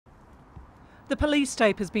The police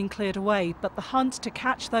tape has been cleared away, but the hunt to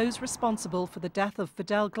catch those responsible for the death of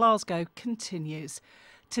Fidel Glasgow continues.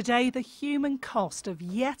 Today, the human cost of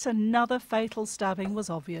yet another fatal stabbing was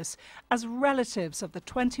obvious, as relatives of the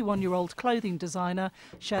 21-year-old clothing designer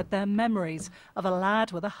shared their memories of a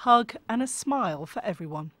lad with a hug and a smile for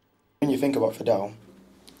everyone. When you think about Fidel,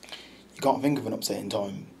 you can't think of an upsetting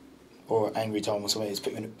time or an angry time or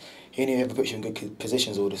something. He only ever puts you in good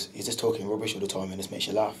positions, he's just talking rubbish all the time and just makes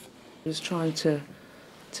you laugh. He was trying to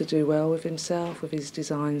do well with himself, with his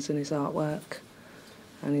designs and his artwork,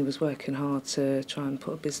 and he was working hard to try and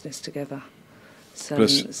put a business together,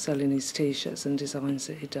 selling his T-shirts and designs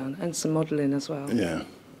that he'd done, and some modelling as well. Yeah,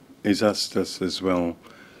 he's asked us as well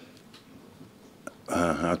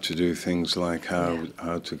how to do things like how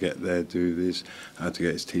to get there, do this, how to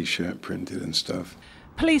get his T-shirt printed and stuff.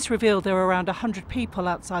 Police revealed there were around 100 people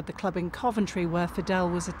outside the club in Coventry where Fidel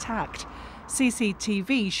was attacked.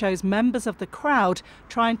 CCTV shows members of the crowd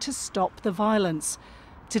trying to stop the violence.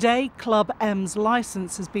 Today, Club M's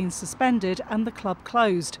licence has been suspended and the club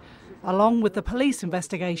closed. Along with the police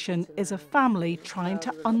investigation is a family trying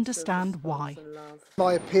to understand why.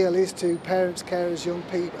 My appeal is to parents, carers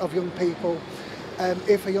of young people.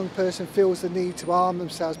 If a young person feels the need to arm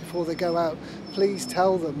themselves before they go out, please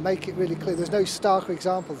tell them, make it really clear. There's no starker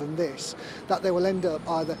example than this, that they will end up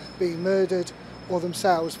either being murdered or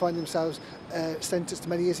themselves find themselves sentenced to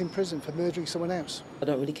many years in prison for murdering someone else. I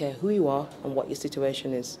don't really care who you are and what your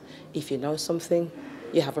situation is. If you know something,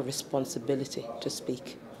 you have a responsibility to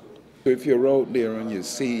speak. If you're out there and you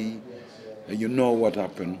see and you know what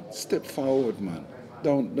happened, step forward, man.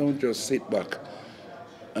 Don't just sit back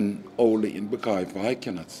and hold it in, because if I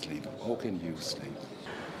cannot sleep, how can you sleep?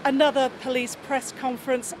 Another police press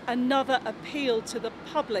conference, another appeal to the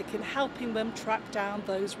public in helping them track down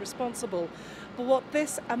those responsible. But what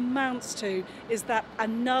this amounts to is that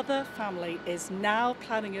another family is now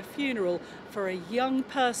planning a funeral for a young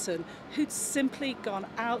person who'd simply gone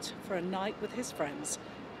out for a night with his friends.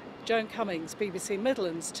 Joan Cummings, BBC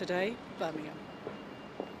Midlands Today, Birmingham.